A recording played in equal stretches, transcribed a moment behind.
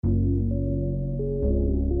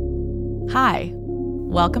Hi,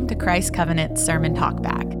 welcome to Christ Covenant Sermon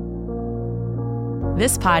Talkback.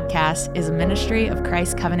 This podcast is a ministry of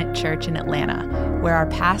Christ Covenant Church in Atlanta, where our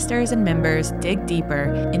pastors and members dig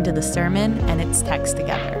deeper into the sermon and its text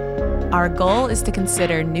together. Our goal is to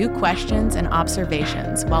consider new questions and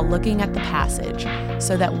observations while looking at the passage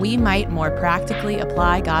so that we might more practically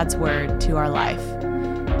apply God's word to our life.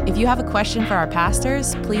 If you have a question for our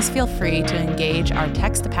pastors, please feel free to engage our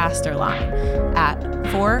Text to Pastor line at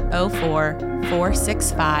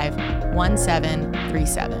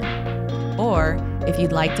 404-465-1737. Or if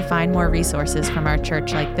you'd like to find more resources from our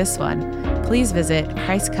church like this one, please visit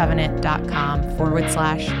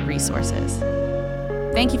christcovenant.com/resources.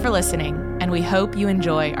 Thank you for listening, and we hope you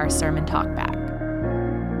enjoy our sermon talkback.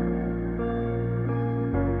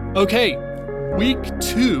 Okay, week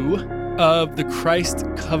 2 of the Christ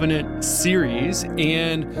Covenant series,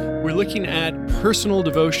 and we're looking at personal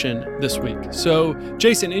devotion this week. So,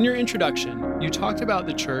 Jason, in your introduction, you talked about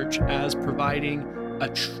the church as providing a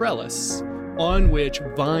trellis on which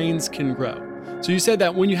vines can grow. So you said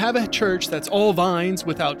that when you have a church that's all vines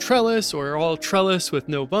without trellis or all trellis with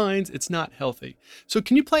no vines, it's not healthy. So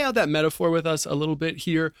can you play out that metaphor with us a little bit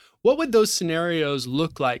here? What would those scenarios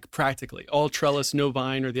look like practically? All trellis, no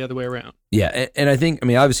vine, or the other way around? Yeah, and I think,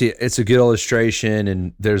 obviously it's a good illustration,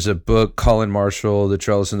 and there's a book, Colin Marshall, The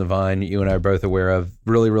Trellis and the Vine, you and I are both aware of,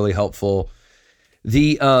 really, really helpful.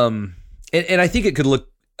 And I think it could look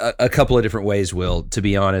a couple of different ways, Will, to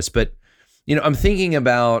be honest, but I'm thinking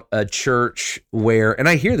about a church where, and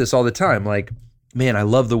I hear this all the time, like, man, I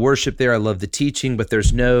love the worship there, I love the teaching, but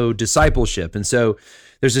there's no discipleship. And so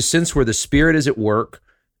there's a sense where the Spirit is at work,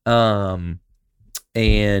 and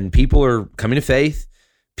people are coming to faith.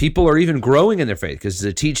 People are even growing in their faith because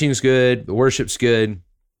the teaching's good, the worship's good.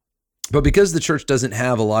 But because the church doesn't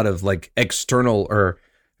have a lot of like external or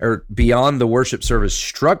beyond the worship service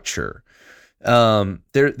structure,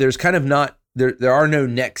 there's kind of not, there are no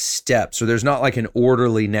next steps, or there's not like an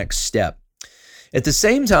orderly next step. At the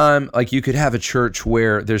same time, like you could have a church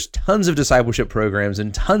where there's tons of discipleship programs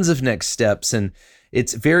and tons of next steps, and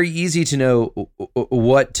it's very easy to know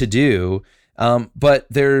what to do, but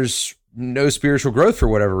there's no spiritual growth for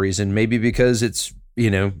whatever reason. Maybe because it's,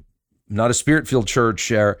 not a spirit-filled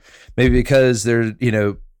church, or maybe because there,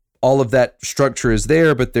 all of that structure is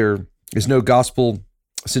there, but there is no gospel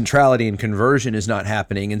centrality and conversion is not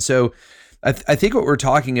happening. And so I think what we're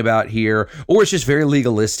talking about here, or it's just very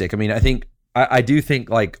legalistic. I do think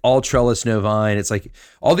like all trellis, no vine. It's like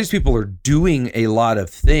all these people are doing a lot of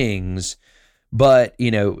things, but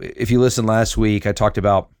if you listened last week, I talked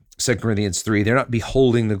about 2 Corinthians 3. They're not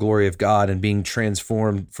beholding the glory of God and being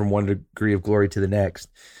transformed from one degree of glory to the next.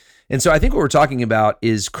 And so I think what we're talking about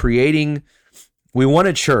is we want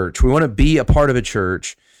a church, we want to be a part of a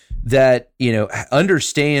church that,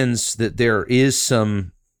 understands that there is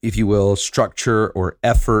some, if you will, structure or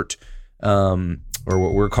effort, or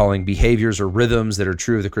what we're calling behaviors or rhythms that are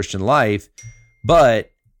true of the Christian life,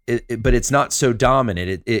 but it's not so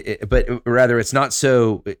dominant. But rather, it's not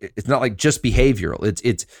like just behavioral.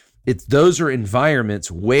 It's those are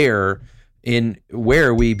environments where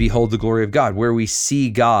we behold the glory of God, where we see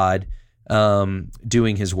God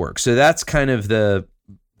doing His work. So that's kind of I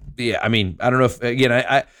don't know if, again,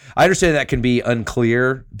 I understand that can be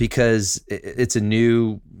unclear because it's a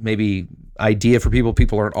new maybe idea for people.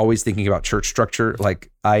 People aren't always thinking about church structure like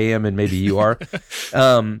I am, and maybe you are.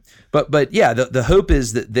 But yeah, the hope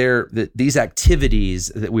is that these activities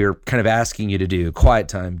that we're kind of asking you to do, quiet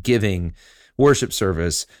time, giving, worship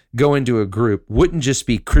service, go into a group, wouldn't just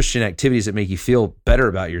be Christian activities that make you feel better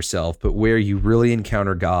about yourself, but where you really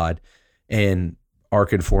encounter God and are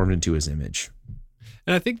conformed into His image.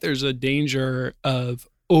 And I think there's a danger of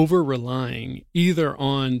over-relying either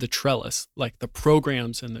on the trellis, like the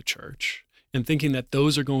programs in the church, and thinking that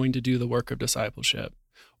those are going to do the work of discipleship,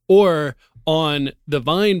 or on the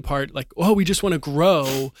vine part, like, we just want to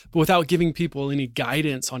grow, but without giving people any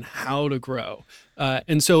guidance on how to grow.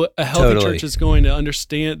 And so a healthy church is going to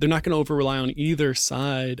understand, they're not going to over-rely on either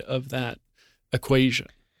side of that equation.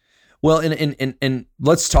 Well, and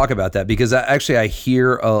let's talk about that, because I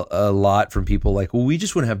hear a lot from people like, well, we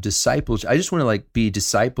just want to have discipleship. I just want to like be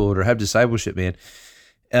discipled or have discipleship, man.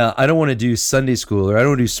 I don't want to do Sunday school, or I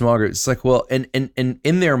don't want to do small groups. It's like, well, and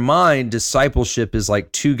in their mind, discipleship is like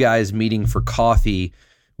two guys meeting for coffee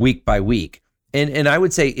week by week. And I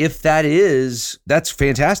would say if that's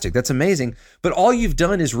fantastic. That's amazing. But all you've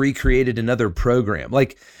done is recreated another program.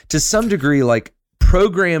 Like to some degree, like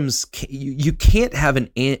programs, you can't have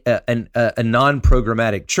a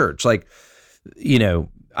non-programmatic church. Like,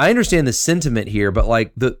 I understand the sentiment here, but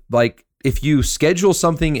like if you schedule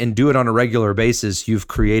something and do it on a regular basis, you've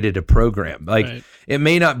created a program. Like Right. it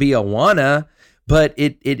may not be a wanna, but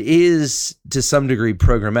it is to some degree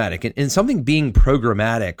programmatic. And something being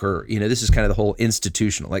programmatic, or, this is kind of the whole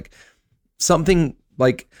institutional, like something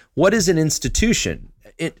like, what is an institution?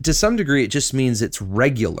 To some degree, it just means it's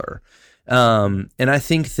regular. And I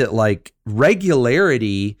think that like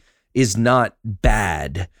regularity is not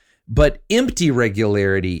bad, but empty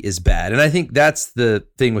regularity is bad. And I think that's the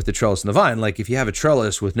thing with the trellis and the vine. Like if you have a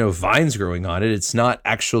trellis with no vines growing on it, it's not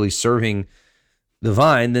actually serving the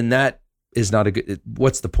vine, then that is not a good,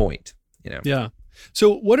 what's the point? Yeah.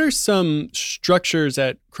 So what are some structures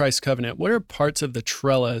at Christ Covenant? What are parts of the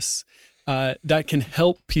trellis that can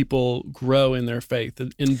help people grow in their faith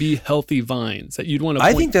and be healthy vines that you'd want to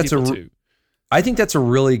point people to? I think that's a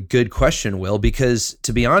really good question, Will, because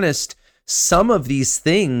to be honest, some of these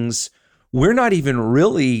things, we're not even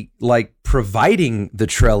really like providing the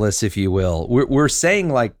trellis, if you will. We're saying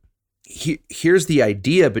like, here's the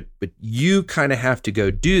idea, but you kind of have to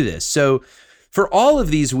go do this. So for all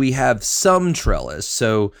of these, we have some trellis.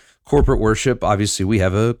 So corporate worship, obviously we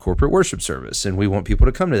have a corporate worship service and we want people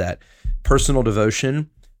to come to that. Personal devotion,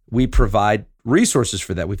 we provide resources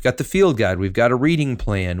for that. We've got the field guide. We've got a reading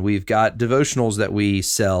plan. We've got devotionals that we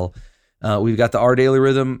sell. We've got the Our Daily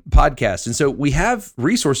Rhythm podcast. And so we have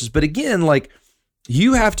resources, but again, like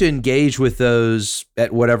you have to engage with those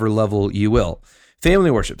at whatever level you will.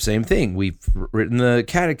 Family worship, same thing. We've written the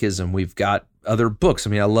catechism. We've got other books.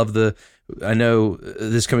 I mean, I know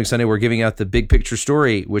this coming Sunday, we're giving out the Big Picture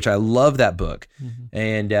Story, which I love that book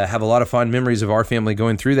and have a lot of fond memories of our family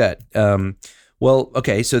going through that. Well,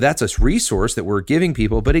 okay, so that's a resource that we're giving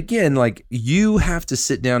people. But again, like you have to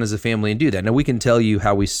sit down as a family and do that. Now, we can tell you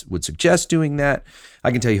how we would suggest doing that.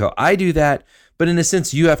 I can tell you how I do that. But in a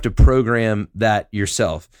sense, you have to program that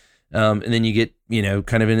yourself. And then you get,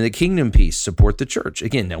 kind of into the kingdom piece, support the church.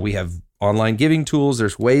 Again, now we have online giving tools.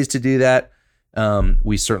 There's ways to do that.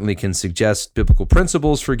 We certainly can suggest biblical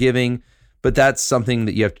principles for giving, but that's something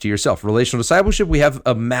that you have to do yourself. Relational discipleship, we have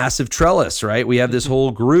a massive trellis, right? We have this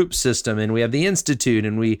whole group system, and we have the Institute,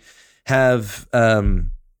 and we have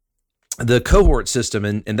the cohort system,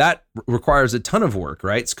 and that requires a ton of work,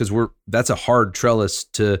 right? It's because that's a hard trellis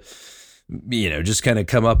to, just kind of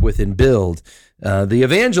come up with and build. The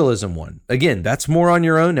evangelism one, again, that's more on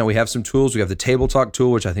your own. Now we have some tools. We have the Table Talk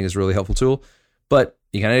tool, which I think is a really helpful tool, but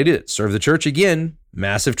you kind of do it. Serve the church, again,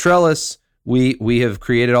 massive trellis. We have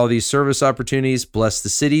created all these service opportunities, bless the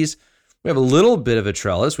cities. We have a little bit of a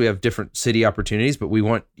trellis. We have different city opportunities, but we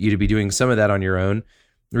want you to be doing some of that on your own.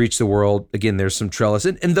 Reach the world. Again, there's some trellis.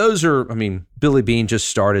 And those are, Billy Bean just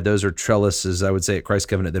started. Those are trellises, I would say, at Christ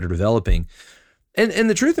Covenant that are developing. And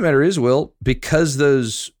the truth of the matter is, Will, because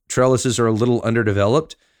those trellises are a little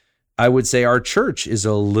underdeveloped, I would say our church is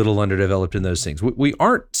a little underdeveloped in those things. We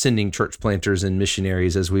aren't sending church planters and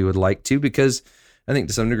missionaries as we would like to, because I think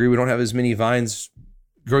to some degree we don't have as many vines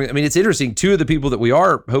growing. It's interesting. Two of the people that we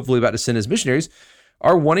are hopefully about to send as missionaries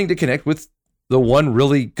are wanting to connect with the one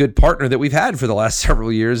really good partner that we've had for the last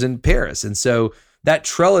several years in Paris. And so that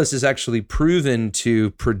trellis is actually proven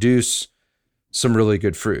to produce some really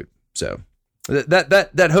good fruit. So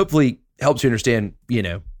that hopefully helps you understand,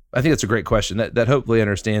 I think that's a great question. That hopefully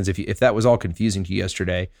understands if that was all confusing to you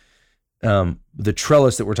yesterday. The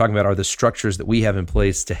trellis that we're talking about are the structures that we have in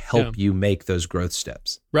place to help you make those growth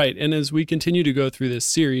steps. Right. And as we continue to go through this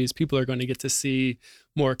series, people are going to get to see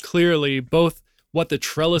more clearly both what the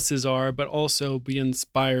trellises are, but also be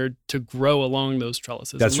inspired to grow along those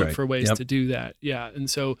trellises. That's and look right. for ways to do that. Yeah. And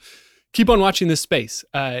so keep on watching this space.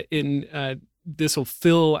 This will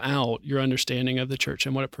fill out your understanding of the church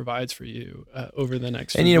and what it provides for you over the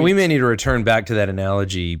next few weeks. We may need to return back to that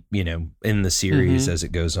analogy, in the series as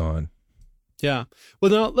it goes on. Yeah.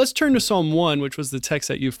 Well, now let's turn to Psalm 1, which was the text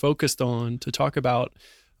that you focused on to talk about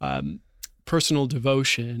personal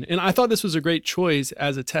devotion. And I thought this was a great choice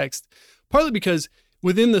as a text, partly because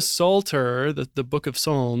within the Psalter, the book of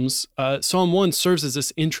Psalms, Psalm 1 serves as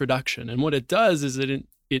this introduction. And what it does is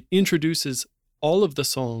it introduces all of the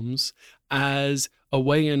Psalms as a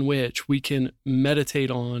way in which we can meditate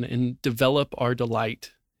on and develop our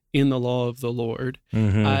delight in the law of the Lord.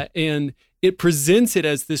 And it presents it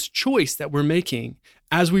as this choice that we're making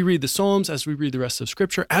as we read the Psalms, as we read the rest of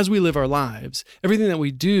Scripture, as we live our lives. Everything that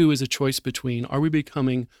we do is a choice between, are we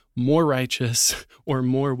becoming more righteous or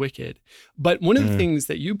more wicked? But one of the things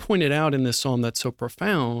that you pointed out in this psalm that's so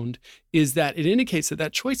profound is that it indicates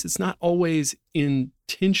that choice is not always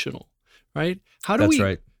intentional, right? How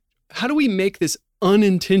do we make this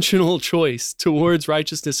unintentional choice towards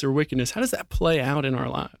righteousness or wickedness? How does that play out in our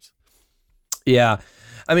lives? Yeah.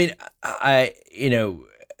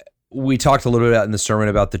 we talked a little bit about in the sermon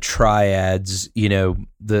about the triads,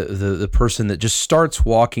 the person that just starts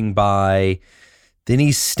walking by, then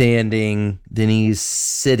he's standing, then he's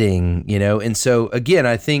sitting, And so again,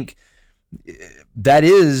 I think that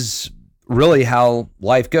is really how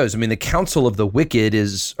life goes. I mean, the counsel of the wicked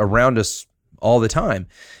is around us all the time,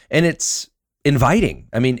 and it's inviting.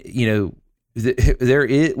 I mean,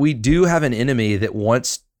 we do have an enemy that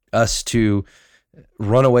wants us to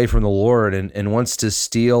run away from the Lord and wants to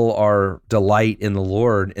steal our delight in the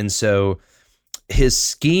Lord. And so his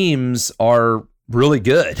schemes are really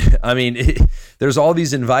good. I mean, there's all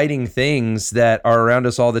these inviting things that are around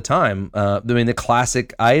us all the time. The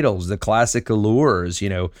classic idols, the classic allures,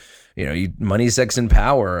 money, sex, and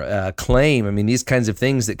power, claim. I mean, these kinds of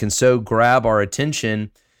things that can so grab our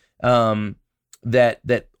attention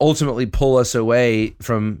that ultimately pull us away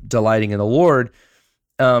from delighting in the Lord.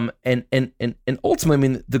 And ultimately, I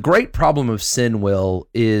mean, the great problem of sin, Will,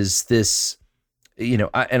 is this.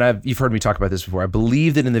 You've heard me talk about this before. I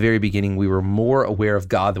believe that in the very beginning we were more aware of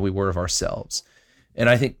God than we were of ourselves, and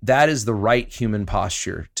I think that is the right human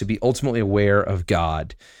posture, to be ultimately aware of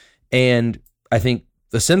God. And I think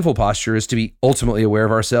the sinful posture is to be ultimately aware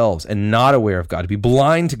of ourselves and not aware of God, to be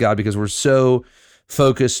blind to God because we're so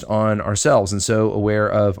focused on ourselves and so aware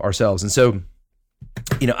of ourselves. And so,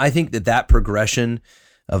 I think that progression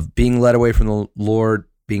of being led away from the Lord,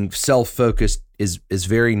 being self-focused is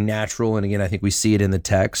very natural. And again, I think we see it in the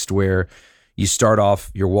text where you start off,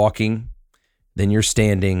 you're walking, then you're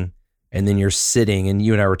standing, and then you're sitting. And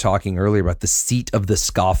you and I were talking earlier about the seat of the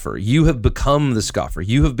scoffer. You have become the scoffer.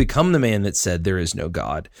 You have become the man that said there is no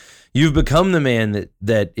God. You've become the man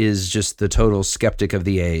that is just the total skeptic of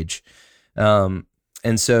the age. And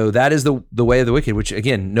so that is the way of the wicked, which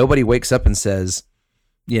again, nobody wakes up and says,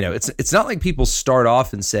 it's not like people start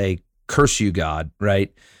off and say, curse you, God,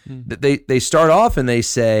 right? They start off and they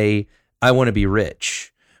say, I want to be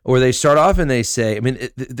rich. Or they start off and they say, and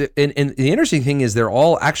the interesting thing is they're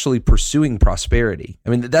all actually pursuing prosperity. I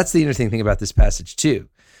mean, that's the interesting thing about this passage too.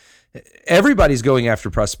 Everybody's going after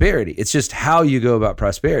prosperity. It's just how you go about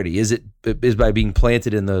prosperity. Is by being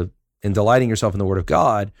planted in delighting yourself in the Word of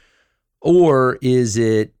God, or is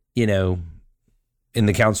it, in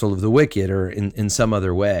the counsel of the wicked or in some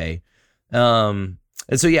other way? And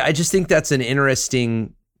so, yeah, I just think that's an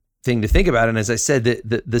interesting thing to think about. And as I said,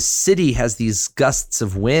 the city has these gusts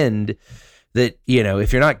of wind that,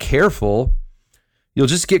 if you're not careful, you'll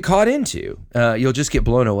just get caught into. You'll just get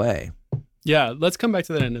blown away. Yeah, let's come back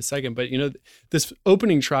to that in a second. But, this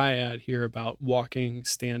opening triad here about walking,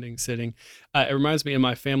 standing, sitting, it reminds me, in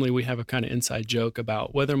my family, we have a kind of inside joke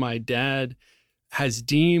about whether my dad has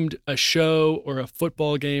deemed a show or a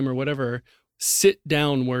football game or whatever sit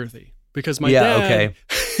down worthy. Because my dad,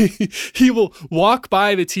 he will walk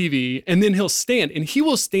by the TV and then he'll stand, and he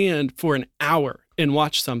will stand for an hour and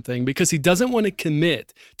watch something because he doesn't want to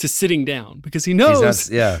commit to sitting down, because he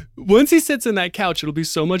knows once he sits in that couch, it'll be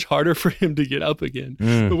so much harder for him to get up again.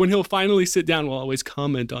 But when he'll finally sit down, we'll always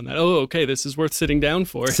comment on that. Oh, okay, this is worth sitting down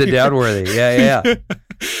for. Sit down worthy. Yeah.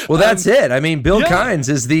 Well, that's it. I mean, Bill Kynes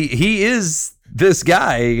is this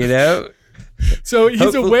guy, So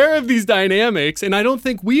he's aware of these dynamics, and I don't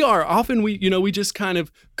think we are. Often we just kind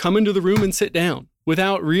of come into the room and sit down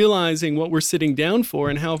without realizing what we're sitting down for,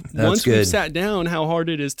 and how once we've sat down, how hard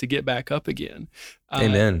it is to get back up again.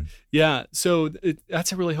 Amen. Yeah, so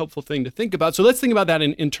that's a really helpful thing to think about. So let's think about that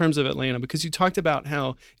in terms of Atlanta, because you talked about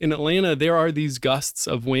how in Atlanta there are these gusts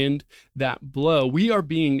of wind that blow. We are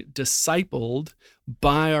being discipled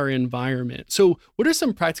by our environment. So what are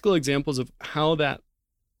some practical examples of how that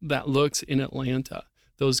looks in Atlanta,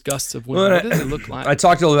 those gusts of wind? What does it look like? I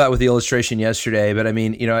talked a little about with the illustration yesterday, but I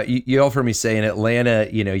mean, you all heard me say in Atlanta,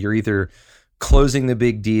 you're either closing the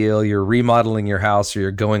big deal, you're remodeling your house, or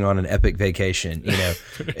you're going on an epic vacation,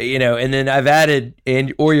 and then I've added,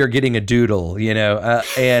 or you're getting a doodle,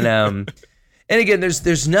 and again,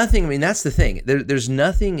 there's nothing, I mean, that's the thing. There's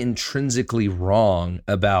nothing intrinsically wrong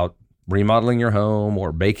about remodeling your home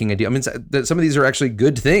or baking a deal. I mean, some of these are actually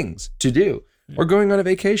good things to do. Or going on a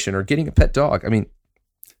vacation, or getting a pet dog. I mean,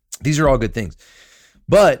 these are all good things.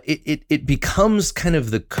 But it becomes kind of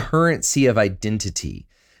the currency of identity.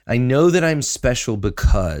 I know that I'm special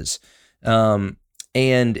because,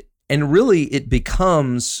 and really it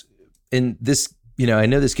becomes, and this, I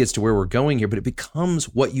know this gets to where we're going here, but it becomes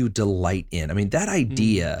what you delight in. I mean, that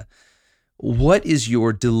idea, what is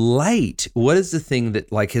your delight? What is the thing that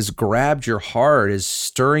has grabbed your heart, is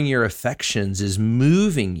stirring your affections, is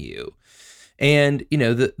moving you? And,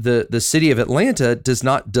 the city of Atlanta does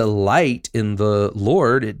not delight in the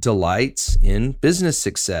Lord. It delights in business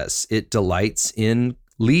success. It delights in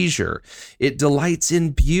leisure. It delights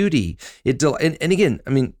in beauty. And again,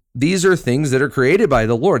 I mean, these are things that are created by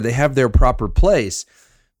the Lord. They have their proper place,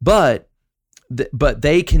 but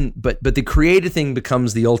the created thing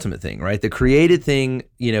becomes the ultimate thing, right? The created thing,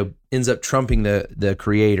 ends up trumping the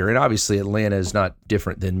creator. And obviously Atlanta is not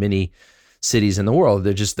different than many cities in the world.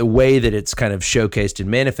 They're just the way that it's kind of showcased and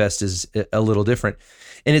manifest is a little different.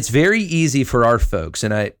 And it's very easy for our folks.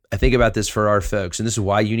 And I think about this for our folks, and this is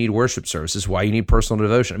why you need worship service. This is why you need personal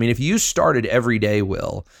devotion. I mean, if you started every day,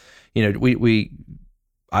 Will, y'all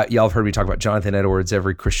have heard me talk about Jonathan Edwards.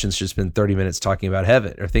 Every Christian should spend 30 minutes talking about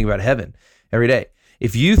heaven or thinking about heaven every day.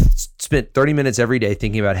 If you spent 30 minutes every day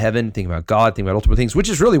thinking about heaven, thinking about God, thinking about ultimate things, which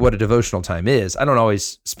is really what a devotional time is. I don't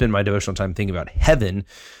always spend my devotional time thinking about heaven,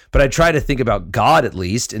 but I try to think about God at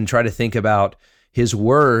least and try to think about his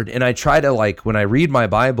word. And I try to, when I read my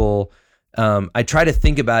Bible, I try to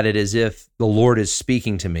think about it as if the Lord is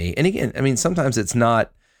speaking to me. And again, I mean, sometimes it's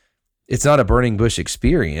not a burning bush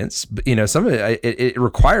experience, but some of it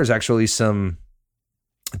requires actually some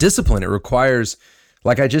discipline. It requires,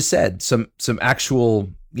 like I just said, some actual,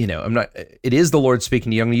 it is the Lord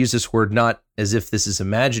speaking to you. I'm going to use this word not as if this is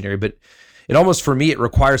imaginary, but it almost, for me, it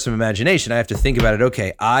requires some imagination. I have to think about it.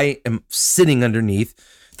 Okay, I am sitting underneath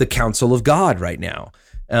the counsel of God right now.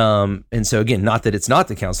 And so again, not that it's not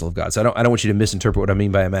the counsel of God. So I don't want you to misinterpret what I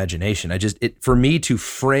mean by imagination. For me to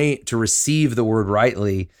receive the word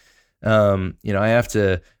rightly, I have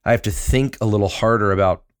to think a little harder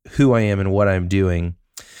about who I am and what I'm doing.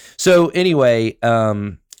 So anyway,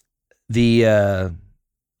 the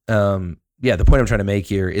point I'm trying to make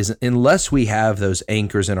here is, unless we have those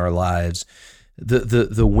anchors in our lives,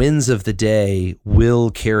 the winds of the day will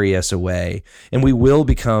carry us away, and we will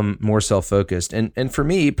become more self-focused. And for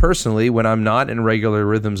me personally, when I'm not in regular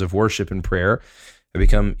rhythms of worship and prayer, I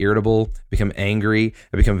become irritable, I become angry,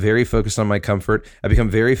 I become very focused on my comfort, I become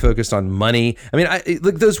very focused on money. I mean,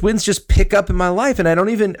 those winds just pick up in my life, and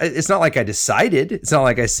it's not like I decided, it's not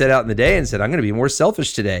like I set out in the day and said, I'm going to be more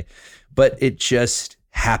selfish today, but it just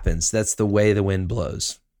happens. That's the way the wind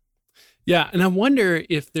blows. Yeah, and I wonder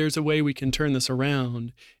if there's a way we can turn this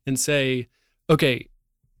around and say, okay,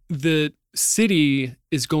 the city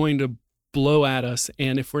is going to blow at us,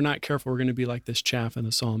 and if we're not careful, we're going to be like this chaff in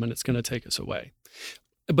the psalm, and it's going to take us away.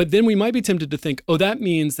 But then we might be tempted to think, oh, that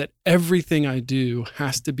means that everything I do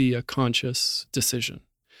has to be a conscious decision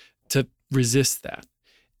to resist that.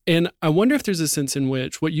 And I wonder if there's a sense in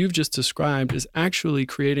which what you've just described is actually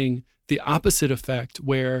creating the opposite effect,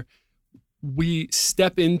 where we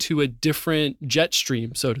step into a different jet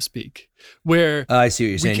stream, so to speak, where I see what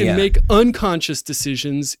you're saying. We can make unconscious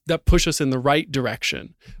decisions that push us in the right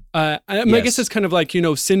direction. I guess it's kind of like,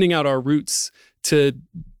 sending out our roots to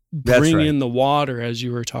bring in the water, as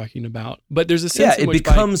you were talking about. But there's a sense in which it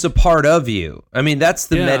becomes a part of you. I mean, that's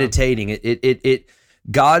the meditating. It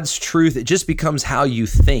God's truth, it just becomes how you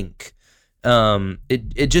think.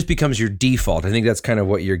 It just becomes your default. I think that's kind of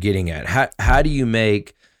what you're getting at. How do you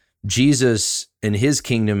make Jesus and his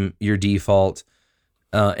kingdom your default,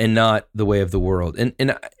 and not the way of the world?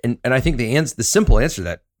 And I think the simple answer to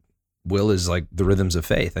that, Will, is like the rhythms of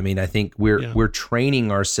faith. I mean, I think we're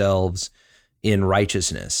training ourselves in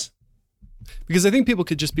righteousness. Because I think people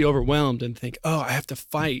could just be overwhelmed and think, oh, I have to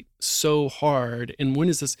fight so hard. And when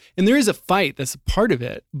is this? And there is a fight, that's a part of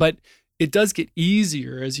it, but it does get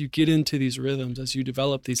easier as you get into these rhythms, as you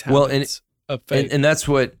develop these habits. And that's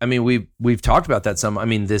what, I mean, we've talked about that some. I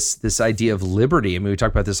mean, this idea of liberty. I mean, we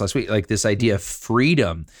talked about this last week, like this idea of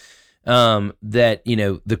freedom, that,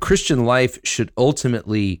 the Christian life should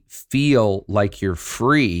ultimately feel like you're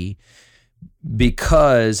free,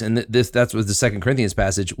 because, and that's what the 2 Corinthians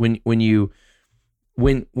passage, when the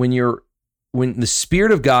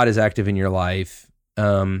Spirit of God is active in your life,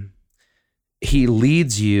 he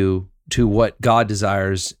leads you to what God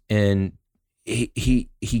desires, and he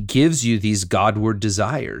gives you these Godward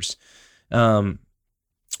desires, to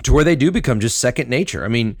where they do become just second nature. I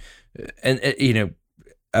mean, and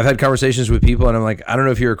I've had conversations with people, and I'm like, I don't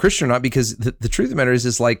know if you're a Christian or not, because the truth of the matter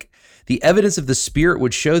is like, the evidence of the Spirit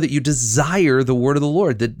would show that you desire the word of the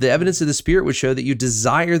Lord. The evidence of the Spirit would show that you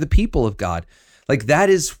desire the people of God. Like, that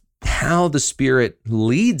is how the Spirit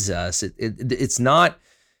leads us. It's not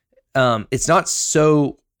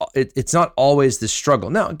always the struggle.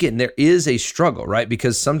 Now, again, there is a struggle, right?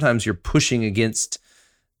 Because sometimes you're pushing against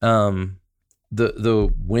the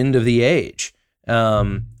wind of the age.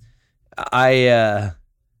 I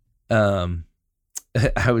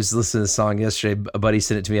was listening to a song yesterday. A buddy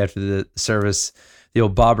sent it to me after the service. The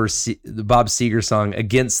old Bob Seger song,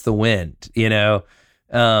 "Against the Wind."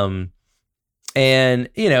 And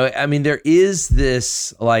I mean, there is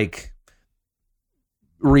this like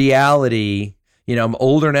reality. I'm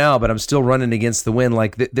older now, but I'm still running against the wind.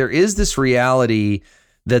 Like there is this reality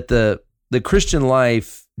that the Christian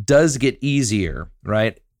life does get easier,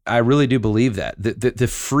 right? I really do believe that. The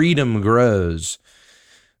freedom grows,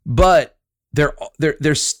 but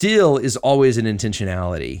there still is always an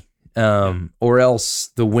intentionality, or else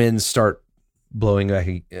the winds start blowing back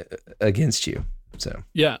against you. So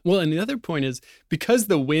yeah. Well, and the other point is, because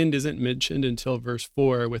the wind isn't mentioned until verse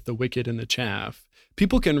 4 with the wicked and the chaff,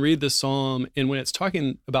 people can read the psalm, and when it's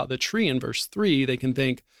talking about the tree in verse 3, they can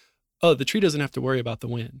think, oh, the tree doesn't have to worry about the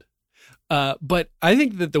wind. But I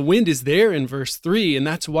think that the wind is there in verse 3, and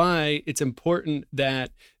that's why it's important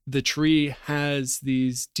that the tree has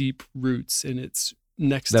these deep roots and it's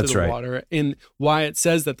next to the water, and why it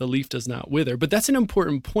says that the leaf does not wither. But that's an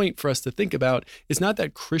important point for us to think about. It's not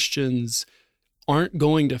that Christians aren't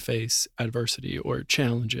going to face adversity or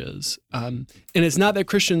challenges. And it's not that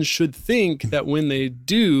Christians should think that when they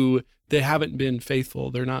do, they haven't been faithful.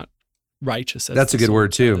 They're not righteous. That's a good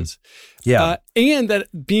word too. Yeah. And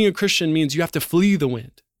that being a Christian means you have to flee the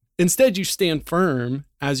wind. Instead, you stand firm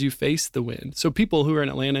as you face the wind. So people who are in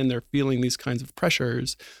Atlanta and they're feeling these kinds of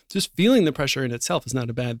pressures, just feeling the pressure in itself is not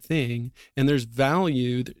a bad thing. And there's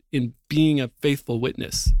value in being a faithful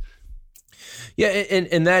witness. Yeah,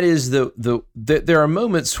 and that is there are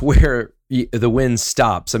moments where the wind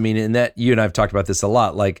stops. I mean, and that you and I have talked about this a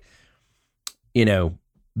lot. Like,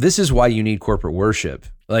 this is why you need corporate worship.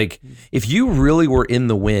 Like, if you really were in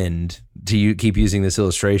the wind, to keep using this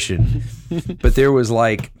illustration, but there was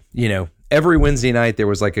like, every Wednesday night there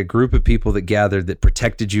was like a group of people that gathered that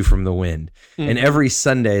protected you from the wind. Mm-hmm. And every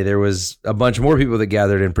Sunday there was a bunch more people that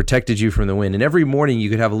gathered and protected you from the wind. And every morning you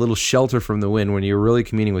could have a little shelter from the wind when you were really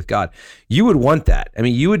communing with God. You would want that. I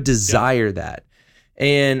mean, you would desire that.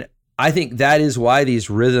 And I think that is why these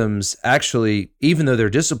rhythms actually, even though they're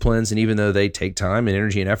disciplines and even though they take time and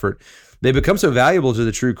energy and effort, they become so valuable to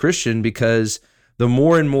the true Christian, because the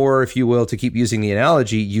more and more, if you will, to keep using the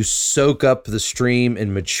analogy, you soak up the stream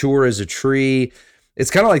and mature as a tree.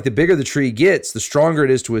 It's kind of like the bigger the tree gets, the stronger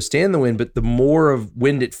it is to withstand the wind, but the more of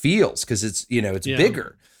wind it feels, because it's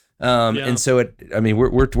bigger. And so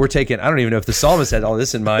we're taking, I don't even know if the psalmist had all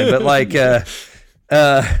this in mind, but like,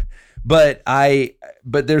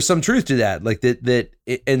 but there's some truth to that, like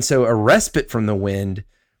and so a respite from the wind,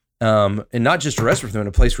 and not just a respite from the wind,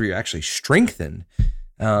 a place where you're actually strengthened,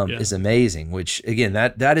 is amazing. Which again,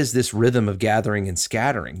 that is this rhythm of gathering and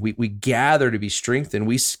scattering. We gather to be strengthened.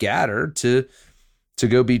 We scatter to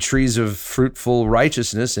go be trees of fruitful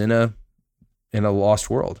righteousness in a lost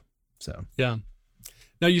world. So yeah.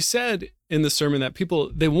 Now you said in the sermon that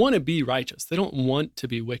people, they want to be righteous. They don't want to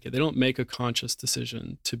be wicked. They don't make a conscious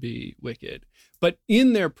decision to be wicked. But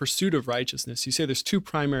in their pursuit of righteousness, you say there's two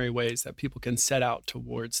primary ways that people can set out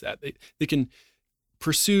towards that. They can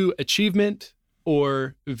pursue achievement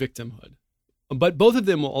or victimhood. But both of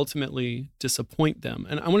them will ultimately disappoint them.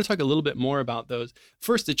 And I want to talk a little bit more about those.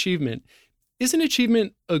 First, achievement. Isn't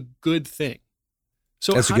achievement a good thing?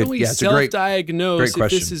 So how do we self-diagnose if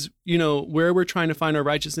this is, where we're trying to find our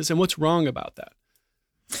righteousness, and what's wrong about that?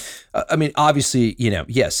 I mean, obviously,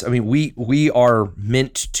 yes. I mean, we are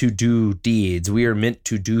meant to do deeds. We are meant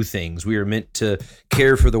to do things. We are meant to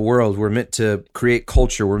care for the world. We're meant to create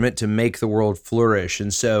culture. We're meant to make the world flourish.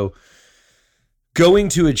 And so going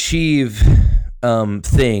to achieve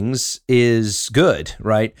things is good,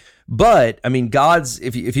 right? But I mean,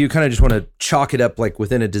 if you kind of just want to chalk it up like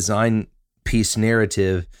within a design piece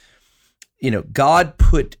narrative, God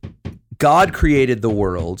created the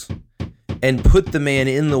world and put the man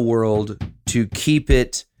in the world to keep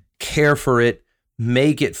it, care for it,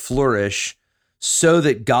 make it flourish, so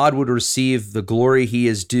that God would receive the glory he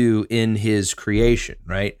is due in his creation,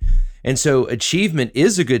 right? And so achievement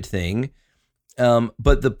is a good thing,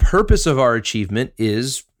 but the purpose of our achievement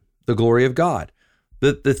is the glory of God.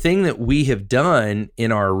 The thing that we have done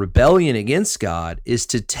in our rebellion against God is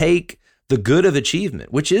to take the good of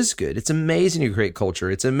achievement, which is good. It's amazing to create culture.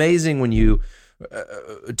 It's amazing when you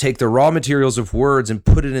take the raw materials of words and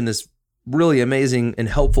put it in this really amazing and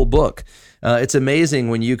helpful book. It's amazing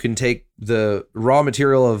when you can take the raw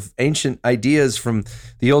material of ancient ideas from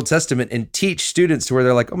the Old Testament and teach students to where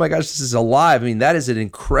they're like, oh my gosh, this is alive. I mean, that is an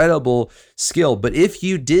incredible skill. But if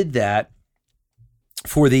you did that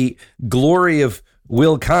for the glory of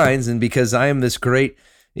Will Kynes, and because I am this great,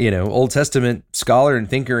 Old Testament scholar and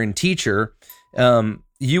thinker and teacher,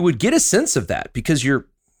 you would get a sense of that, because you're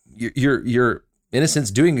in a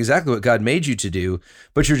sense doing exactly what God made you to do,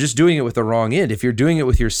 but you're just doing it with the wrong end. If you're doing it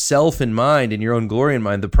with yourself in mind and your own glory in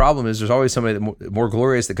mind, the problem is there's always somebody more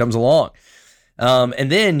glorious that comes along.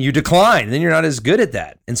 And then you decline, and then you're not as good at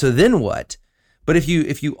that. And so then what? But if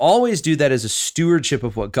you always do that as a stewardship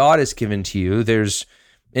of what God has given to you, there's,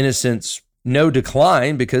 in a sense, no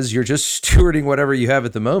decline because you're just stewarding whatever you have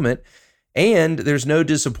at the moment. And there's no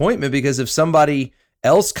disappointment because if somebody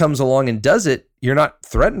else comes along and does it, you're not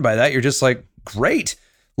threatened by that. You're just like, great,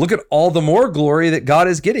 look at all the more glory that God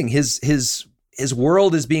is getting. His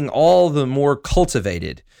world is being all the more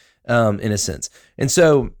cultivated, in a sense. And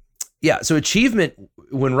so, yeah, so achievement,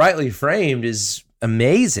 when rightly framed, is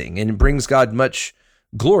amazing and it brings God much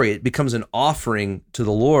glory. It becomes an offering to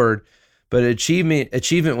the Lord. But achievement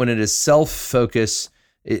when it is self-focus,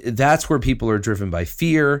 that's where people are driven by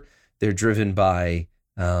fear. They're driven by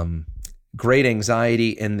great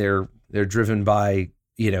anxiety, and they're driven by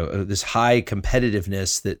this high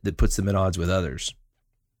competitiveness that puts them at odds with others.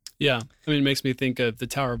 Yeah, I mean, it makes me think of the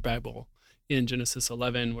Tower of Babel in Genesis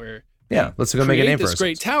 11, where let's go make a name for this ourselves.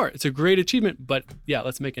 Great tower. It's a great achievement, but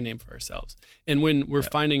let's make a name for ourselves. And when we're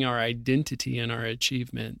finding our identity and our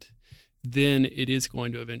achievement, then it is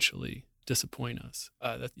going to eventually disappoint us.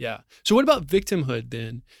 So what about victimhood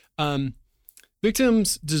then?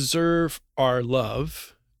 Victims deserve our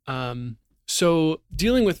love. So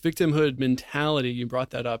dealing with victimhood mentality, you brought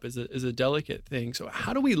that up, is a delicate thing. So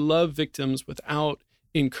how do we love victims without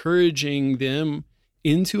encouraging them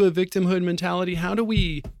into a victimhood mentality? How do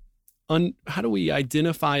we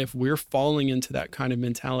identify if we're falling into that kind of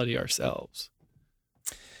mentality ourselves?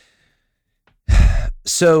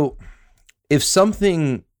 So if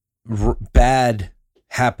something bad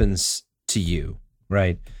happens to you,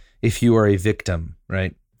 right? If you are a victim,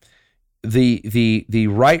 right? The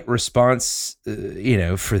right response,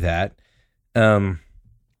 for that,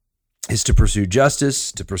 is to pursue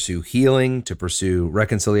justice, to pursue healing, to pursue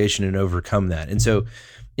reconciliation and overcome that. And so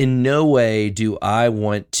in no way do I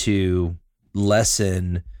want to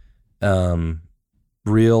lessen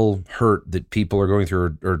real hurt that people are going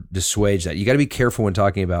through or dissuade that. You got to be careful when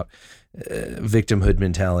talking about victimhood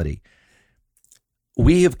mentality.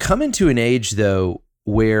 We have come into an age, though,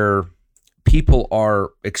 where people are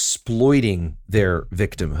exploiting their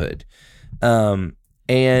victimhood.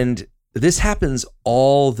 And this happens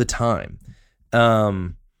all the time.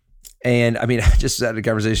 And I mean, I just had a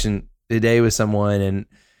conversation today with someone, and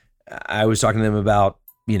I was talking to them about,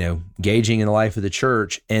 gauging in the life of the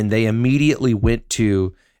church, and they immediately went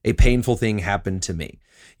to a painful thing happened to me,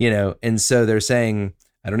 and so they're saying,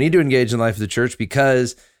 I don't need to engage in the life of the church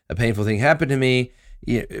because a painful thing happened to me.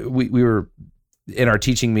 We were in our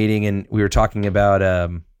teaching meeting and we were talking about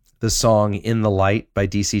the song In the Light by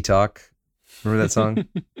DC Talk. Remember that song?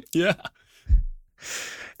 Yeah.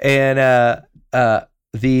 And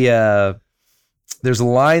there's a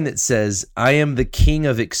line that says, I am the king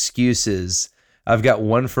of excuses. I've got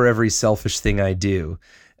one for every selfish thing I do.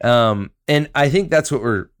 And I think that's what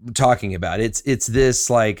we're talking about. It's this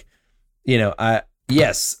like,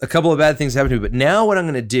 yes, a couple of bad things happened to me, but now what I'm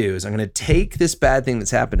going to do is I'm going to take this bad thing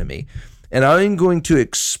that's happened to me and I'm going to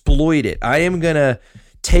exploit it. I am going to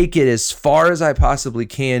take it as far as I possibly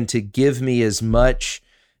can to give me as much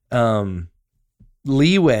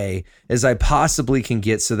leeway as I possibly can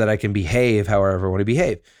get so that I can behave however I want to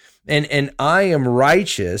behave. And I am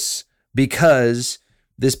righteous because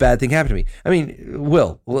this bad thing happened to me. I mean,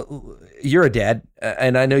 Will, you're a dad,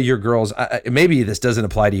 and I know your girls, maybe this doesn't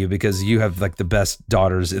apply to you because you have like the best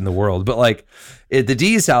daughters in the world, but like at the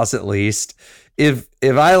D's house, at least, if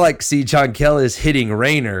I like see John Kellis hitting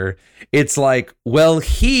Rainer, it's like, well,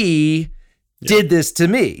 he did this to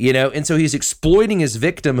me, and so he's exploiting his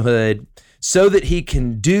victimhood so that he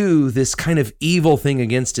can do this kind of evil thing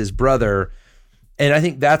against his brother. And I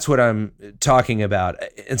think that's what I'm talking about.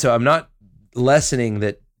 And so I'm not lessening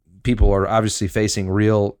that people are obviously facing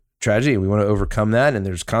real tragedy. We want to overcome that, and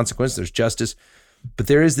there's consequence, there's justice, but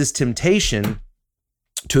there is this temptation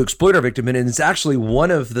to exploit our victim, and it's actually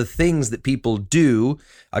one of the things that people do.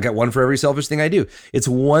 I got one for every selfish thing I do. It's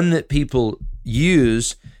one that people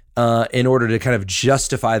use in order to kind of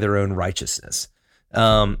justify their own righteousness.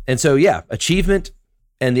 And so, achievement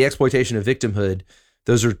and the exploitation of victimhood,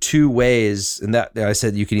 those are two ways, and that I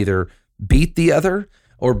said you can either beat the other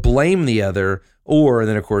or blame the other, or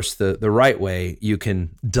then of course the right way, you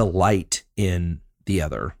can delight in the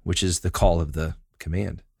other, which is the call of the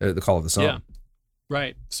command, the call of the psalm. Yeah,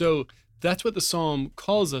 right. So that's what the psalm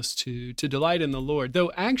calls us to delight in the Lord.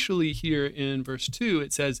 Though actually here in verse 2,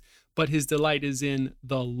 it says, but his delight is in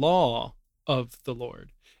the law of the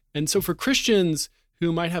Lord. And so for Christians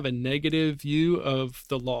who might have a negative view of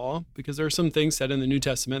the law, because there are some things said in the New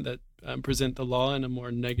Testament that present the law in a more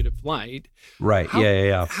negative light. Right.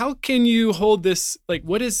 How can you hold this, like,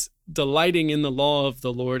 what is delighting in the law of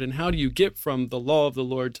the Lord, and how do you get from the law of the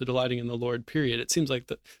Lord to delighting in the Lord, period? It seems like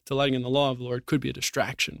the delighting in the law of the Lord could be a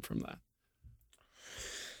distraction from that.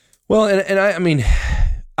 Well, and I mean,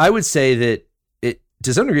 I would say that it,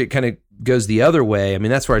 to some degree, it kind of goes the other way. I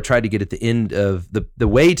mean, that's where I tried to get at the end of the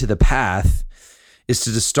way to the path is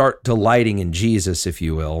to just start delighting in Jesus, if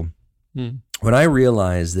you will. When I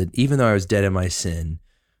realized that even though I was dead in my sin,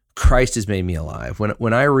 Christ has made me alive.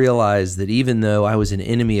 When I realized that even though I was an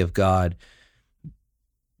enemy of God,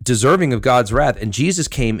 deserving of God's wrath, and Jesus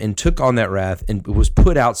came and took on that wrath and was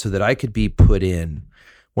put out so that I could be put in.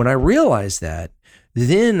 When I realized that,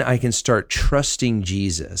 then I can start trusting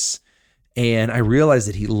Jesus, and I realize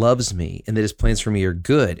that he loves me and that his plans for me are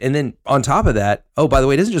good. And then on top of that, oh, by the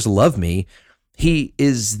way, he doesn't just love me. He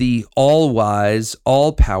is the all-wise,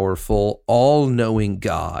 all-powerful, all-knowing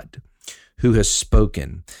God who has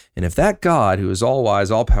spoken. And if that God, who is all-wise,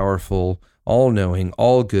 all-powerful, all-knowing,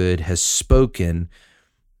 all-good, has spoken,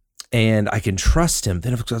 and I can trust him,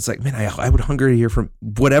 then it's like, man, I would hunger to hear from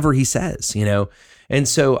whatever he says, you know? And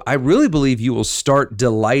so I really believe you will start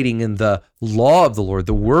delighting in the law of the Lord,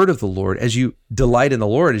 the word of the Lord, as you delight in the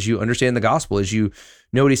Lord, as you understand the gospel, as you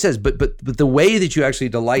know what he says. But the way that you actually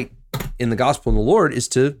delight in the gospel and the Lord is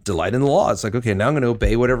to delight in the law. It's like, okay, now I'm going to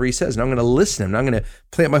obey whatever he says. Now I'm going to listen to him. Now I'm going to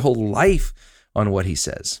plant my whole life on what he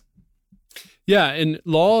says. Yeah, and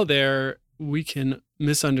law there we can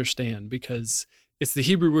misunderstand because it's the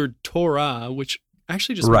Hebrew word Torah, which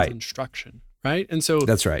actually just means instruction, right? And so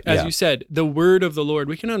that's right. As you said, the word of the Lord,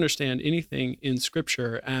 we can understand anything in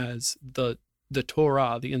Scripture as the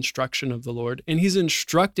Torah, the instruction of the Lord, and he's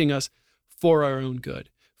instructing us for our own good,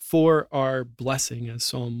 for our blessing, as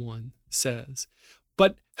Psalm 1 says.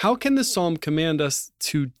 But how can the Psalm command us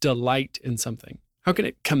to delight in something? How can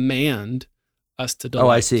it command us to delight? Oh,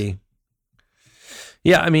 I see.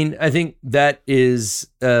 Yeah, I mean, I think that is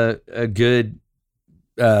a good,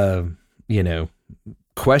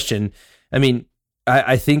 question. I mean,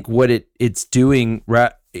 I think what it's doing,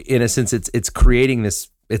 in a sense, it's creating this.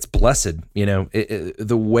 It's blessed.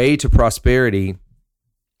 The way to prosperity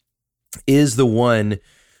is the one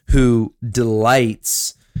who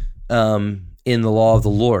delights in the law of the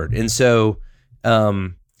Lord. And so, I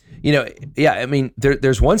mean,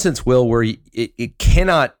 there's one sense, Will, where it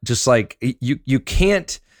cannot just like, you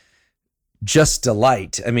can't just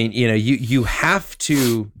delight. I mean, you have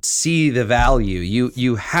to see the value.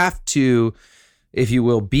 You have to, if you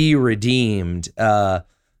will, be redeemed. And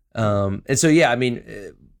so, yeah, I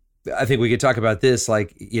mean, I think we could talk about this,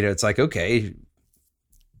 like, it's like, okay,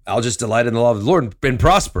 I'll just delight in the law of the Lord and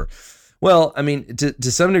prosper. Well, I mean,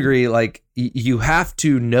 to some degree, like, you have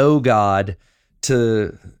to know God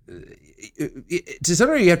to some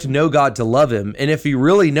degree, you have to know God to love him. And if you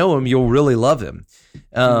really know him, you'll really love him.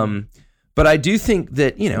 But I do think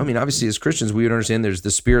that, I mean, obviously as Christians, we would understand there's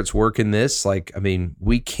the Spirit's work in this. Like, I mean,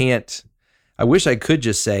 I wish I could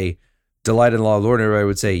just say, delight in the law of the Lord, and everybody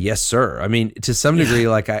would say, yes, sir. I mean, to some degree,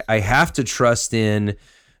 like, I have to trust in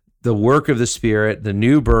the work of the Spirit, the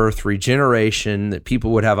new birth, regeneration, that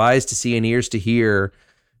people would have eyes to see and ears to hear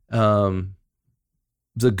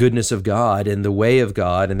the goodness of God and the way of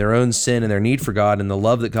God and their own sin and their need for God and the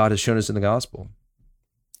love that God has shown us in the gospel.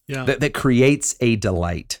 Yeah. That creates a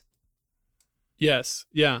delight. Yes.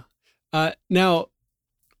 Yeah. Now,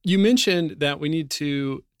 you mentioned that we need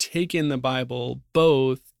to take in the Bible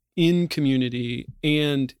both in community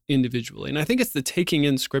and individually. And I think it's the taking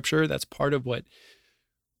in Scripture that's part of what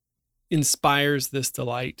inspires this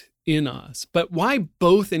delight in us. But why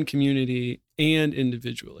both in community and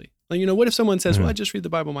individually? Like, what if someone says, well, I just read the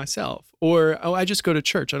Bible myself, or, oh, I just go to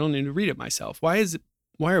church, I don't need to read it myself. Why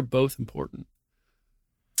are both important?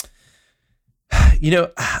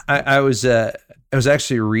 I was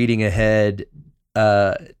actually reading ahead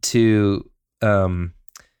to the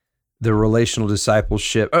relational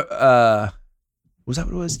discipleship. Was that what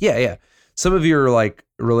it was? Yeah. Some of your like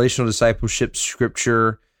relational discipleship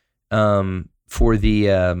scripture for the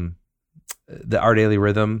Our Daily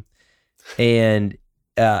Rhythm, and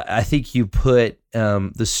I think you put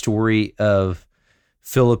the story of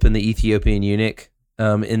Philip and the Ethiopian eunuch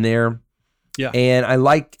in there. Yeah. And I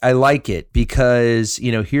like it because,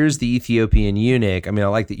 here's the Ethiopian eunuch. I mean, I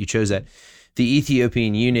like that you chose that. The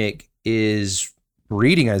Ethiopian eunuch is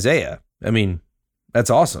reading Isaiah. I mean, that's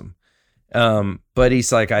awesome. But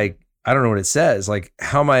he's like, I don't know what it says. Like,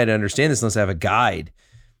 how am I to understand this unless I have a guide?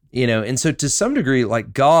 And so to some degree,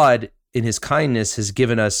 like, God in his kindness has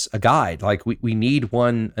given us a guide. Like, we need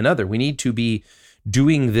one another. We need to be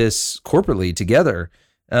doing this corporately together.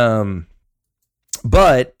 But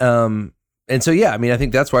And so, yeah, I mean, I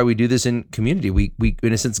think that's why we do this in community. We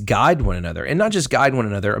in a sense guide one another, and not just guide one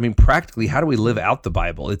another. I mean, practically, how do we live out the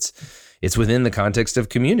Bible? It's within the context of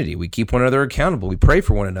community. We keep one another accountable. We pray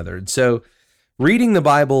for one another. And so reading the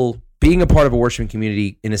Bible, being a part of a worshiping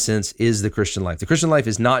community, in a sense, is the Christian life. The Christian life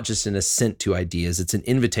is not just an assent to ideas. It's an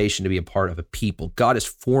invitation to be a part of a people. God is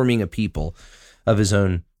forming a people of his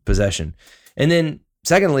own possession. And then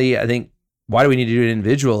secondly, I think, why do we need to do it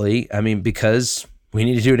individually? I mean, because we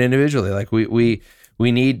need to do it individually. Like we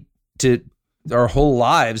need to, our whole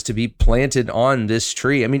lives to be planted on this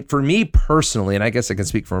tree. I mean, for me personally, and I guess I can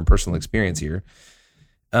speak from a personal experience here,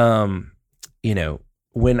 you know,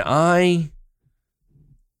 when I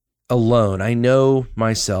alone, I know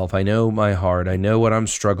myself, I know my heart, I know what I'm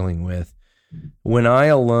struggling with. When I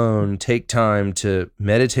alone take time to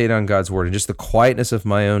meditate on God's word and just the quietness of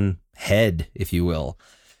my own head, if you will,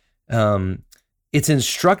 it's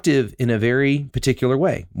instructive in a very particular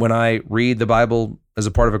way. When I read the Bible as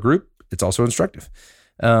a part of a group, it's also instructive.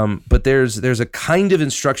 But there's a kind of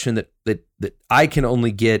instruction that I can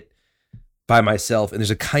only get by myself, and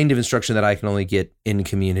there's a kind of instruction that I can only get in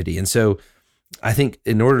community. And so I think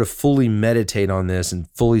in order to fully meditate on this and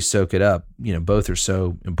fully soak it up, you know, both are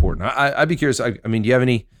so important. I'd be curious. I mean, do you have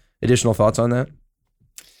any additional thoughts on that?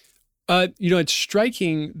 You know, it's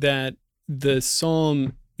striking that the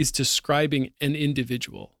psalm is describing an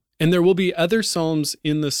individual, and there will be other psalms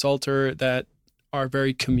in the Psalter that are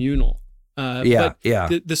very communal. But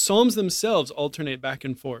the psalms themselves alternate back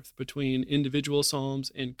and forth between individual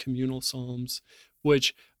psalms and communal psalms,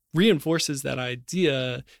 which reinforces that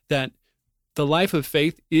idea that the life of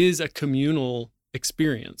faith is a communal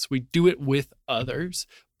experience. We do it with others,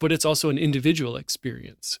 but it's also an individual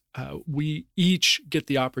experience. We each get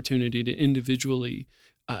the opportunity to individually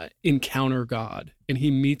encounter God, and he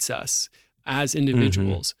meets us as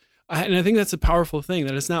individuals. And I think that's a powerful thing,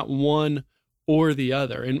 that it's not one or the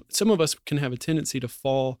other. And some of us can have a tendency to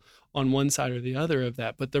fall on one side or the other of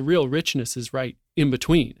that, but the real richness is right in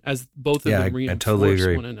between, as both of them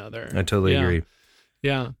reinforce one another. I totally agree.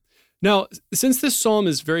 Yeah. Now, since this psalm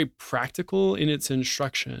is very practical in its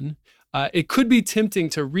instruction, it could be tempting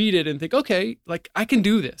to read it and think, okay, like I can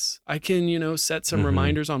do this. I can, you know, set some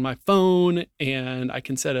reminders on my phone, and I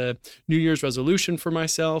can set a New Year's resolution for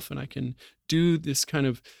myself, and I can do this kind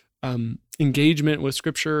of engagement with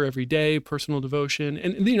Scripture every day, personal devotion.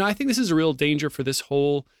 And, you know, I think this is a real danger for this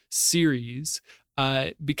whole series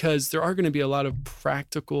because there are going to be a lot of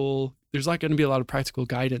practical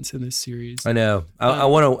guidance in this series. I know. I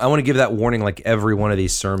want to give that warning like every one of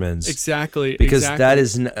these sermons. Exactly. Because that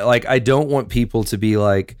is like, I don't want people to be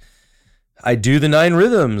like, I do the 9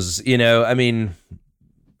 rhythms, you know, I mean,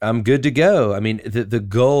 I'm good to go. I mean, the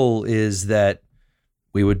goal is that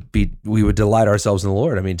we would delight ourselves in the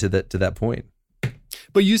Lord. I mean, to that point.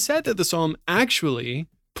 But you said that the psalm actually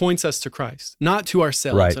points us to Christ, not to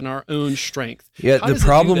ourselves and our own strength. Yeah, the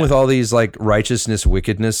problem with all these like righteousness,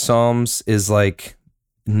 wickedness psalms is like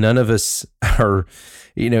none of us are,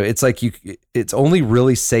 you know, it's like it's only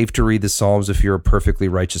really safe to read the Psalms if you're a perfectly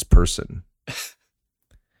righteous person.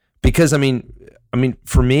 Because I mean,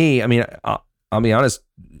 for me, I mean, I'll be honest,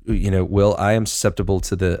 you know, Will, I am susceptible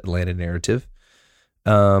to the Atlanta narrative.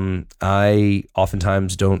 I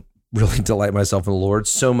oftentimes don't really delight myself in the Lord.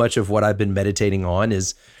 So much of what I've been meditating on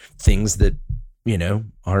is things that, you know,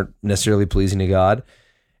 aren't necessarily pleasing to God.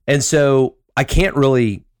 And so I can't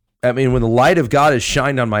really, I mean, when the light of God is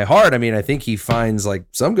shined on my heart, I mean, I think he finds like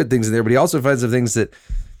some good things in there, but he also finds some things that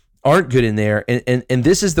aren't good in there. And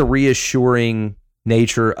this is the reassuring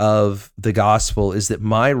nature of the gospel, is that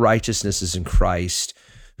my righteousness is in Christ,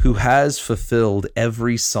 who has fulfilled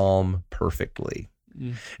every psalm perfectly.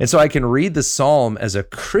 And so I can read the psalm as a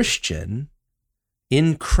Christian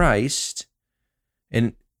in Christ,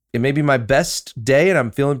 and it may be my best day and I'm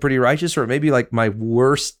feeling pretty righteous, or it may be like my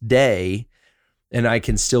worst day and I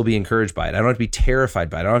can still be encouraged by it. I don't have to be terrified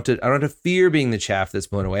by it. I don't have to fear being the chaff that's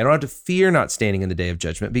blown away. I don't have to fear not standing in the day of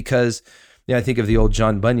judgment, because, you know, I think of the old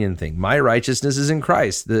John Bunyan thing. My righteousness is in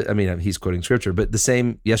Christ. I mean, he's quoting scripture, but the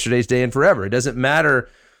same yesterday, today, and forever. It doesn't matter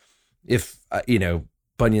if, you know,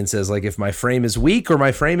 Bunyan says, like, if my frame is weak or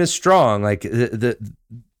my frame is strong, like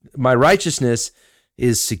my righteousness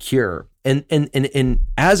is secure. And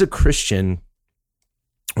as a Christian,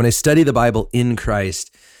 when I study the Bible in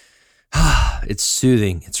Christ, it's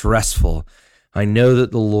soothing, it's restful. I know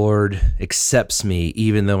that the Lord accepts me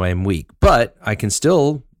even though I am weak, but it's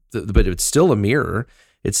still a mirror.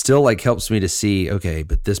 It still like helps me to see, okay,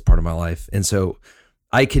 but this part of my life. And so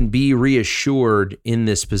I can be reassured in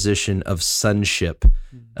this position of sonship.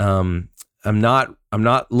 I'm not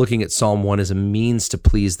looking at Psalm 1 as a means to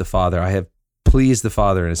please the Father. I have pleased the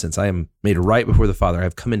Father in a sense. I am made right before the Father. I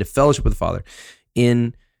have come into fellowship with the Father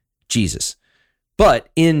in Jesus. But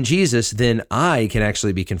in Jesus, then I can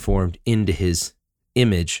actually be conformed into his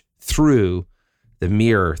image through the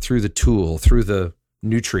mirror, through the tool, through the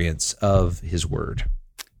nutrients of his word.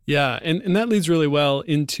 Yeah, and that leads really well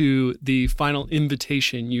into the final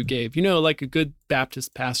invitation you gave. Like a good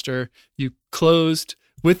Baptist pastor, you closed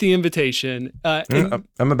with the invitation. I'm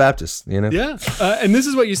a Baptist, Yeah, and this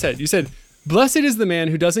is what you said. You said, "Blessed is the man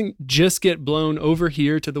who doesn't just get blown over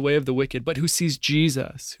here to the way of the wicked, but who sees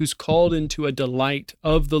Jesus, who's called into a delight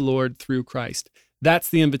of the Lord through Christ." That's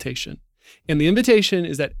the invitation. And the invitation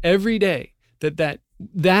is that every day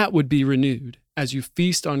that would be renewed as you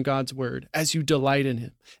feast on God's word, as you delight in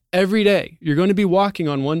him. Every day, you're going to be walking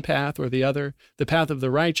on one path or the other, the path of the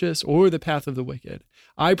righteous or the path of the wicked.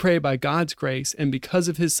 I pray by God's grace and because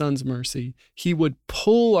of his son's mercy, he would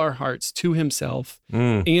pull our hearts to himself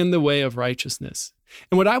and the way of righteousness.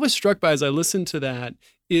 And what I was struck by as I listened to that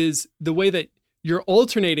is the way that you're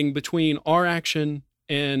alternating between our action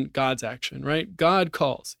and God's action, right? God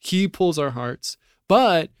calls, he pulls our hearts,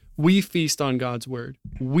 but we feast on God's word.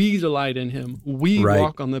 We delight in him. We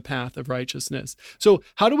walk on the path of righteousness. So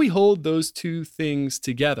how do we hold those two things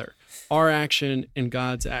together, our action and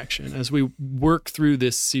God's action, as we work through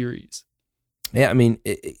this series? Yeah, I mean,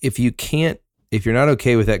 if you're not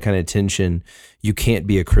okay with that kind of tension, you can't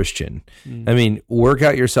be a Christian. I mean, work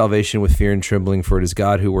out your salvation with fear and trembling, for it is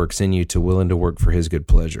God who works in you to will and to work for his good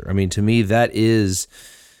pleasure. I mean, to me, that is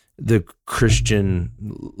the Christian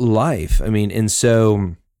life. I mean, and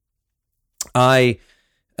so I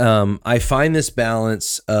find this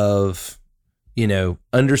balance of,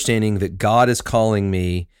 understanding that God is calling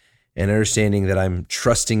me and understanding that I'm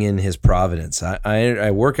trusting in his providence.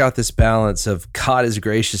 I work out this balance of God is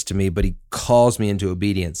gracious to me, but he calls me into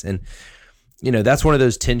obedience. And, that's one of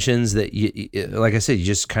those tensions that, like I said, you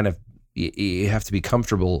just kind of, you have to be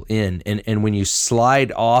comfortable in. And when you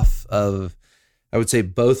slide off of, I would say,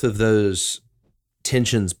 both of those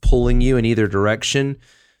tensions pulling you in either direction,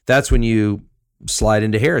 that's when you slide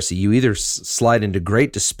into heresy. You either slide into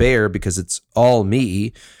great despair because it's all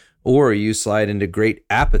me, or you slide into great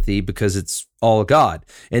apathy because it's all God.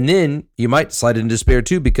 And then you might slide into despair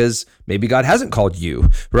too because maybe God hasn't called you,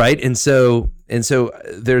 right? And so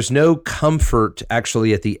there's no comfort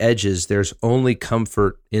actually at the edges. There's only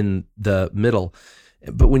comfort in the middle.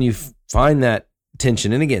 But when you find that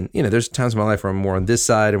tension, and again, there's times in my life where I'm more on this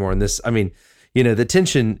side and more on this. I mean, the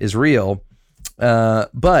tension is real.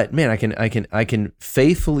 But man, I can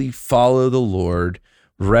faithfully follow the Lord,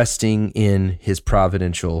 resting in his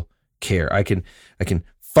providential care. I can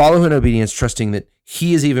follow him in obedience, trusting that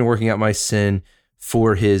he is even working out my sin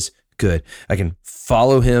for his good. I can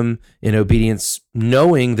follow him in obedience,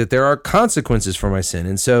 knowing that there are consequences for my sin.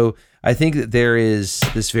 And so I think that there is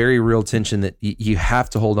this very real tension that you have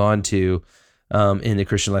to hold on to in the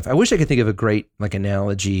Christian life. I wish I could think of a great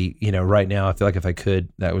analogy, right now. I feel like if I could,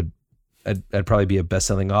 I'd probably be a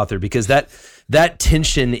best-selling author, because that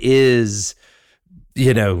tension is,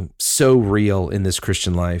 so real in this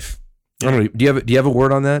Christian life. I don't know, do you have a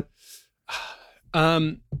word on that?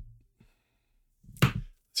 So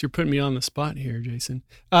you're putting me on the spot here, Jason.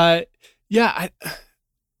 I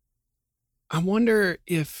wonder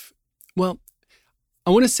if, I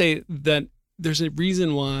want to say that there's a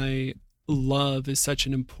reason why love is such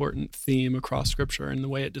an important theme across Scripture and the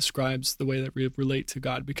way it describes the way that we relate to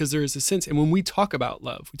God, because there is a sense, and when we talk about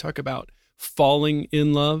love, we talk about falling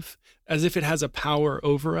in love as if it has a power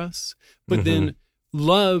over us, but then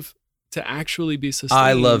love to actually be sustained.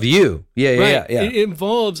 I love you. Yeah. It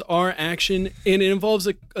involves our action, and it involves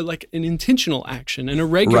like an intentional action and a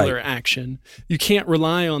regular action. You can't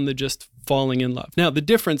rely on the just falling in love. Now, the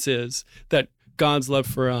difference is that God's love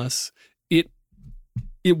for us,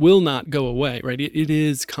 it will not go away, right? It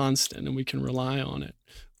is constant, and we can rely on it.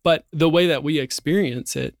 But the way that we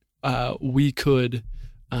experience it, we could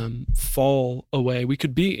fall away. We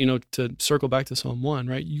could be, to circle back to Psalm 1,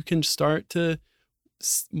 right? You can start to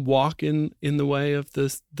walk in the way of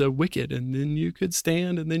the wicked, and then you could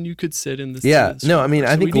stand, and then you could sit in the I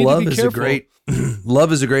think love is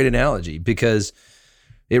love is a great analogy, because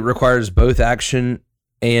it requires both action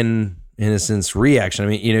and, in a sense, reaction. I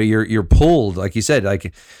mean, you're pulled, like you said,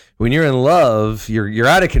 like when you're in love, you're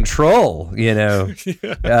out of control, and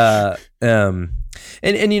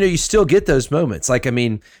you still get those moments. Like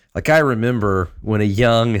I remember when a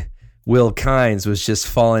young Will Kynes was just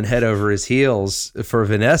falling head over his heels for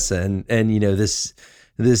Vanessa, and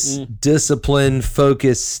this disciplined,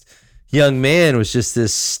 focused young man was just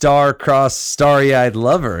this star-crossed, starry-eyed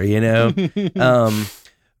lover,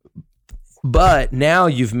 But now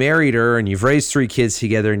you've married her and you've raised 3 kids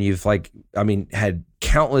together and you've had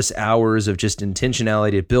countless hours of just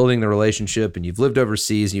intentionality of building the relationship, and you've lived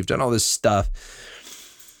overseas and you've done all this stuff.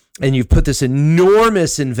 And you've put this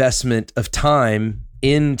enormous investment of time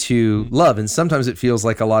into love. And sometimes it feels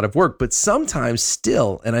like a lot of work, but sometimes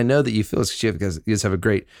still, and I know that you feel this because you guys have a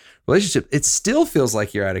great relationship, it still feels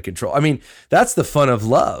like you're out of control. I mean, that's the fun of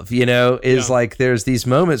love, is like there's these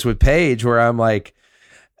moments with Paige where I'm like,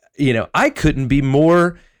 I couldn't be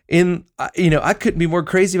more I couldn't be more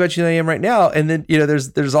crazy about you than I am right now. And then,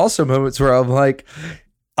 there's also moments where I'm like,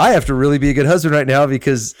 I have to really be a good husband right now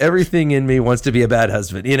because everything in me wants to be a bad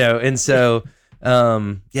husband, And so,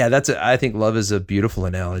 I think love is a beautiful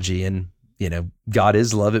analogy, and, God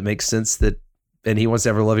is love. It makes sense and he wants to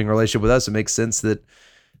have a loving relationship with us. It makes sense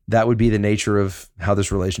that would be the nature of how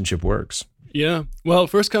this relationship works. Yeah. Well,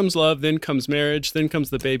 first comes love, then comes marriage, then comes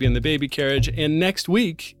the baby and the baby carriage, and next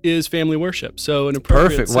week is family worship. So an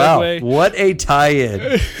appropriate segue. Wow, what a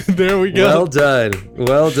tie-in. There we go.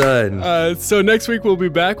 Well done. So next week we'll be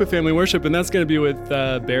back with family worship, and that's going to be with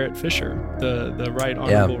Barrett Fisher, the Right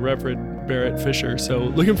Honorable Reverend Barrett Fisher. So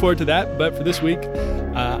looking forward to that. But for this week,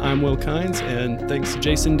 I'm Will Kynes, and thanks to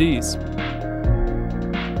Jason Dees.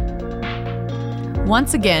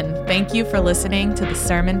 Once again, thank you for listening to the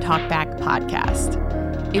Sermon Talkback podcast.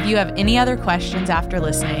 If you have any other questions after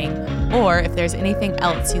listening, or if there's anything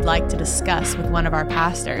else you'd like to discuss with one of our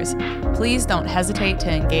pastors, please don't hesitate to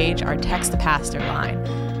engage our Text to Pastor line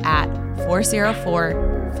at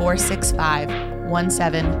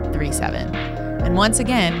 404-465-1737. And once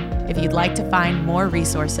again, if you'd like to find more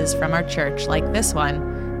resources from our church like this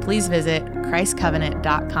one, please visit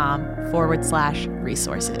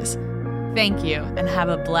christcovenant.com/resources. Thank you, and have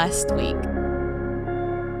a blessed week.